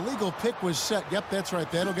the illegal pick was set. Yep, that's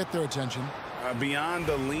right. That'll get their attention. Beyond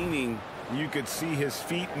the leaning, you could see his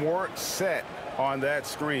feet more set on that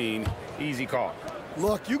screen. Easy call.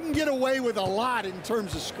 Look, you can get away with a lot in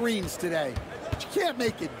terms of screens today, but you can't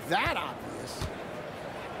make it that obvious.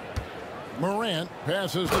 Morant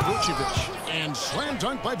passes to Vucevic, and slam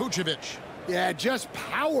dunk by Vucevic. Yeah, just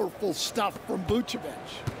powerful stuff from Vucevic.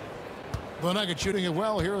 The Nuggets shooting it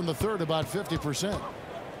well here in the third, about 50%.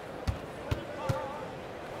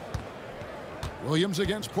 Williams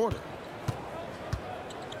against Porter.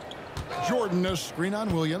 Jordan, a screen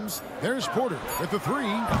on Williams. There's Porter with the 3.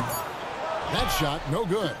 That shot, no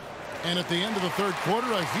good. And at the end of the third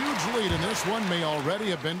quarter, a huge lead in this one may already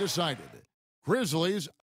have been decided. Grizzlies.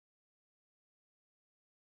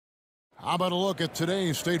 How about a look at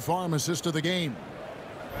today's State Farm assist of the game?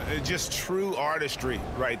 Just true artistry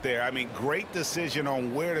right there. I mean, great decision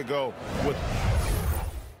on where to go with.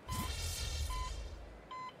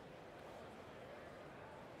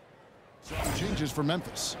 Changes for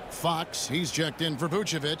Memphis. Fox, he's checked in for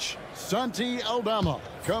Vucevic. Santi Aldama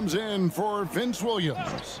comes in for Vince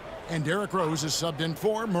Williams. And Derrick Rose is subbed in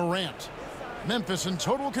for Morant. Memphis in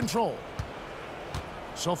total control.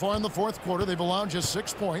 So far in the fourth quarter, they've allowed just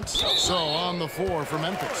 6 points. So on the floor for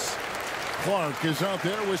Memphis. Clark is out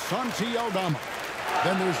there with Santi Aldama.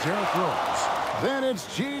 Then there's Derrick Rose. Then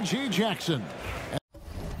it's G.G. Jackson.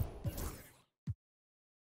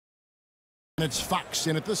 And it's Fox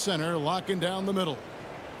in at the center, locking down the middle.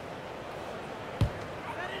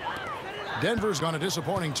 Denver's gone a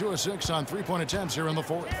disappointing 2 of 6 on three-point attempts here in the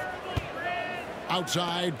fourth.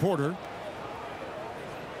 Outside, Porter.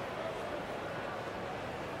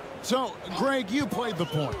 So, Greg, you played the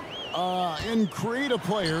point. In create a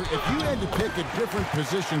player, if you had to pick a different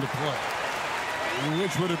position to play,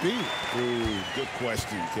 which would it be? Ooh, good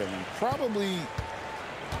question, Kevin. Probably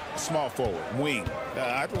small forward, wing.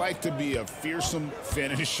 I'd like to be a fearsome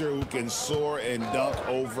finisher who can soar and dunk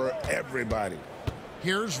over everybody.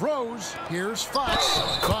 Here's Rose. Here's Fox.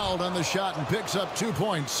 Fouled on the shot and picks up 2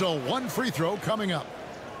 points. So one free throw coming up.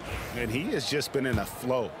 And he has just been in a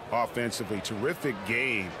flow offensively. Terrific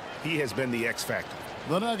game. He has been the X factor.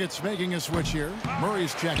 The Nuggets making a switch here.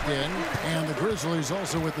 Murray's checked in. And the Grizzlies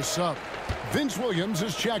also with the sub. Vince Williams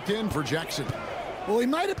is checked in for Jackson. Well, he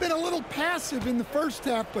might have been a little passive in the first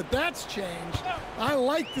half, but that's changed. I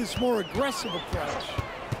like this more aggressive approach.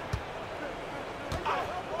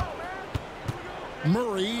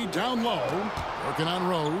 Murray down low. Working on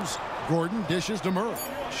Rose. Gordon dishes to Murray.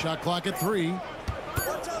 Shot clock at 3.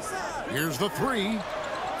 Here's the 3.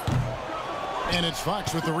 And it's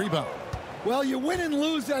Fox with the rebound. Well, you win and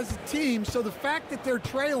lose as a team, so the fact that they're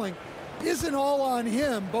trailing isn't all on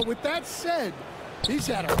him. But with that said, he's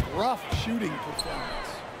had a rough shooting performance.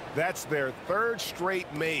 That's their third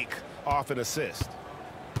straight make off an assist.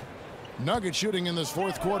 Nugget shooting in this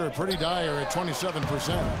fourth quarter pretty dire at 27%.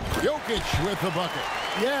 Jokic with the bucket.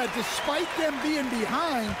 Yeah, despite them being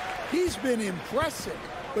behind, he's been impressive.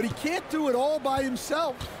 But he can't do it all by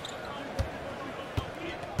himself.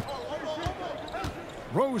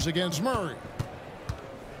 Rose against Murray.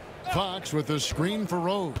 Fox with the screen for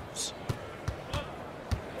Rose.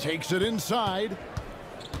 Takes it inside.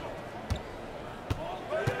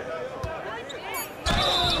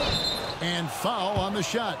 And foul on the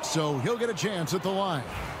shot, so he'll get a chance at the line.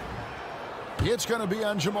 It's going to be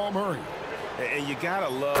on Jamal Murray. And you got to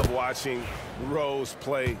love watching Rose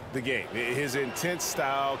play the game. His intense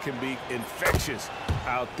style can be infectious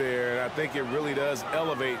out there, and I think it really does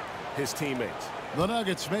elevate his teammates. The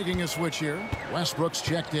Nuggets making a switch here. Westbrook's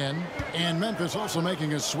checked in, and Memphis also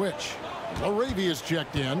making a switch. Laravia's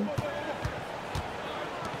checked in.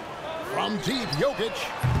 From deep, Jokic.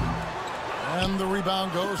 And the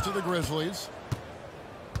rebound goes to the Grizzlies.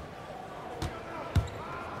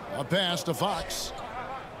 A pass to Fox.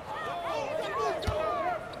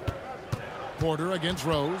 Porter against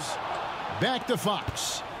Rose. Back to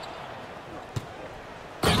Fox.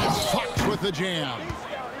 And it's Fox with the jam.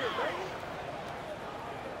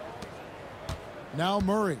 Now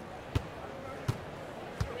Murray.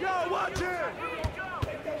 Yo, watch it!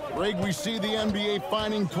 Greg, we see the NBA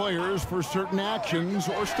fining players for certain actions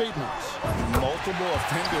or statements. Multiple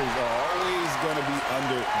offenders are always going to be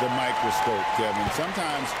under the microscope, Kevin.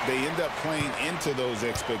 Sometimes they end up playing into those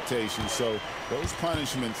expectations, so those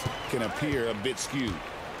punishments can appear a bit skewed.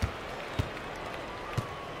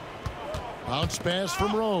 Bounce pass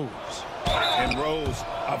from Rose. And Rose,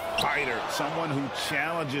 a fighter, someone who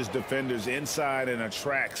challenges defenders inside and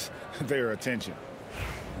attracts their attention.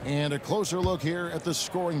 And a closer look here at the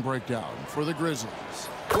scoring breakdown for the Grizzlies.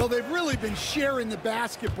 Well, they've really been sharing the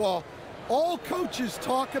basketball. All coaches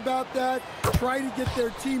talk about that, try to get their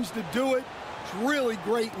teams to do it. It's really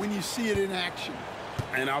great when you see it in action.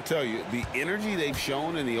 And I'll tell you, the energy they've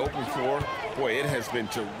shown in the open floor, boy, it has been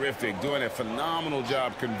terrific, doing a phenomenal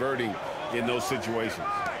job converting in those situations.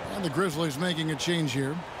 And the Grizzlies making a change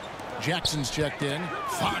here. Jackson's checked in.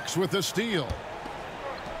 Fox with the steal.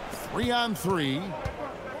 3-on-3.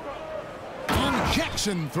 And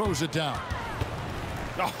Jackson throws it down.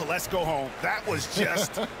 Oh, let's go home. That was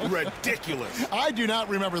just ridiculous. I do not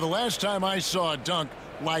remember the last time I saw a dunk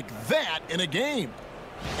like that in a game.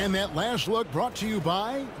 And that last look brought to you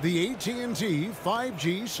by the AT&T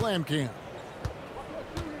 5G Slam Cam.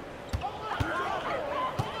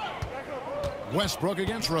 Westbrook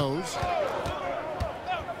against Rose.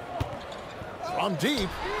 From deep.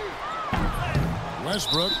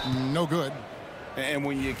 Westbrook, no good. And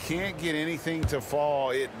when you can't get anything to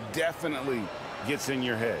fall, it definitely gets in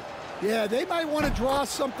your head. Yeah, they might want to draw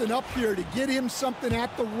something up here to get him something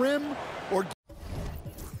at the rim or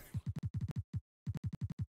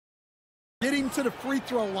get him to the free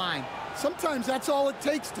throw line. Sometimes that's all it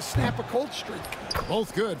takes to snap a cold streak.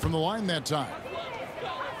 Both good from the line that time.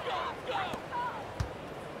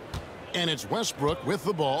 And it's Westbrook with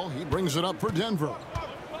the ball. He brings it up for Denver.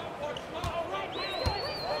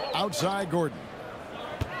 Outside Gordon.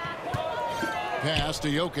 Pass to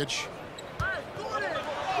Jokic.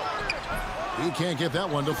 He can't get that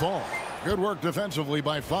one to fall. Good work defensively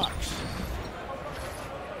by Fox.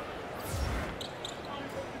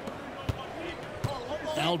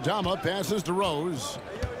 Aldama passes to Rose.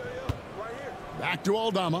 Back to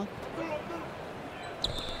Aldama.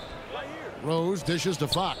 Rose dishes to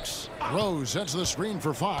Fox. Rose sets the screen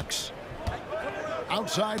for Fox.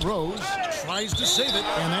 Outside Rose. Tries to save it.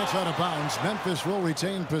 And that's out of bounds. Memphis will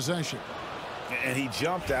retain possession. And he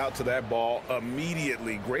jumped out to that ball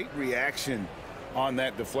immediately. Great reaction on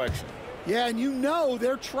that deflection. Yeah, and you know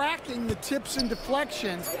they're tracking the tips and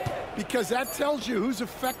deflections because that tells you who's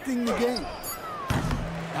affecting the game.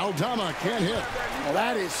 Aldama can't hit. Well,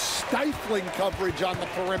 that is stifling coverage on the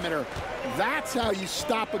perimeter. That's how you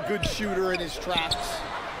stop a good shooter in his tracks.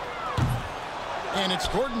 And it's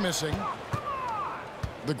Gordon missing.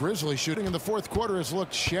 The Grizzlies shooting in the fourth quarter has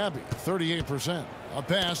looked shabby, 38%. A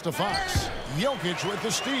pass to Fox. Jokic with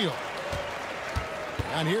the steal.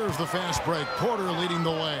 And here's the fast break. Porter leading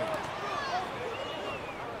the way.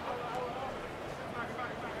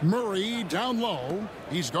 Murray down low.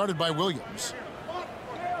 He's guarded by Williams.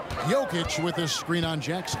 Jokic with his screen on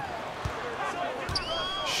Jackson.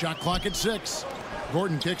 Shot clock at 6.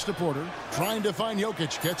 Gordon kicks to Porter. Trying to find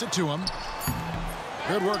Jokic. Gets it to him.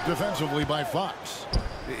 Good work defensively by Fox.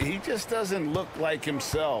 He just doesn't look like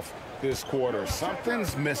himself this quarter.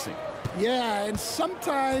 Something's missing. Yeah, and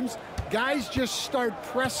sometimes guys just start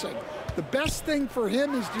pressing. The best thing for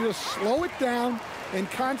him is to just slow it down and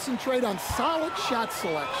concentrate on solid shot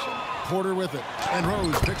selection. Porter with it. And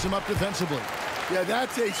Rose picks him up defensively. Yeah,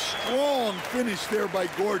 that's a strong finish there by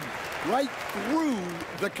Gordon. Right through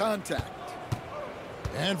the contact.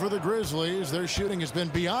 And for the Grizzlies, their shooting has been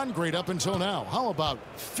beyond great up until now. How about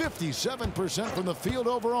 57% from the field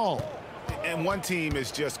overall? And one team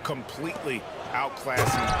is just completely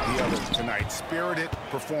outclassing the other tonight. Spirited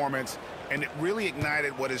performance, and it really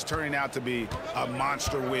ignited what is turning out to be a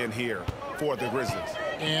monster win here for the Grizzlies.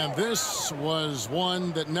 And this was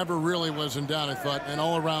one that never really was in doubt, I thought, an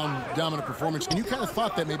all-around dominant performance. And you kind of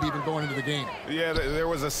thought that maybe even going into the game. Yeah, there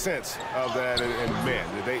was a sense of that, and man,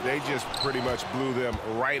 they just pretty much blew them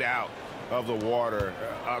right out of the water.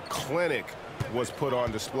 A clinic was put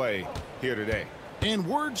on display here today. And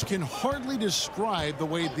words can hardly describe the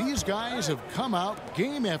way these guys have come out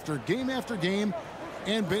game after game after game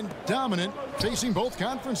and been dominant facing both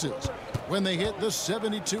conferences. When they hit the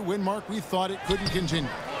 72-win mark, we thought it couldn't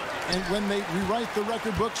continue. And when they rewrite the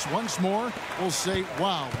record books once more, we'll say,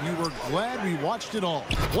 wow, we were glad we watched it all.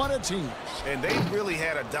 What a team. And they really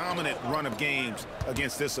had a dominant run of games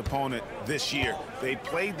against this opponent this year. They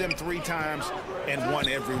played them 3 times and won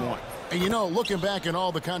every one. And you know, looking back at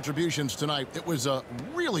all the contributions tonight, it was a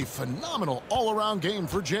really phenomenal all-around game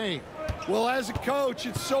for Jay. Well, as a coach,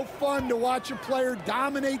 it's so fun to watch a player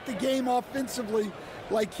dominate the game offensively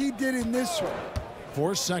like he did in this one.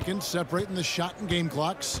 4 seconds separating the shot and game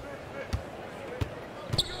clocks.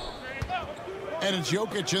 And it's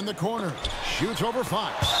Jokic in the corner. Shoots over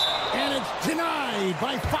Fox. And it's denied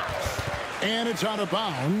by Fox. And it's out of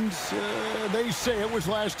bounds. They say it was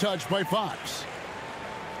last touched by Fox.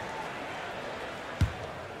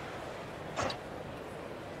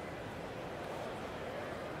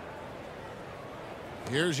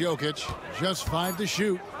 Here's Jokic. Just 5 to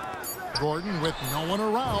shoot. Gordon with no one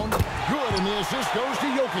around. Good, and the assist goes to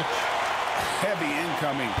Jokic. Heavy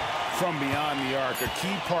incoming from beyond the arc, a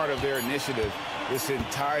key part of their initiative this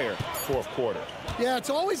entire fourth quarter. Yeah, it's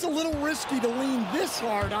always a little risky to lean this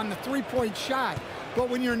hard on the three-point shot, but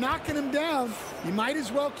when you're knocking them down, you might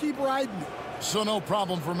as well keep riding it. So no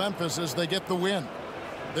problem for Memphis as they get the win.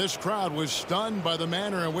 This crowd was stunned by the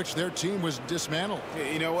manner in which their team was dismantled.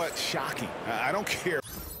 You know what? Shocking. I don't care.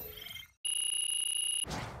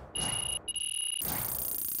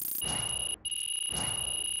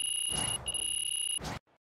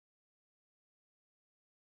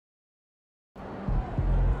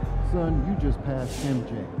 Son, you just passed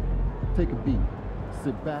MJ. Take a beat.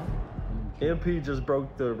 Sit back. MP just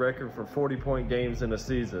broke the record for 40-point games in a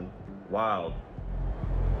season. Wild.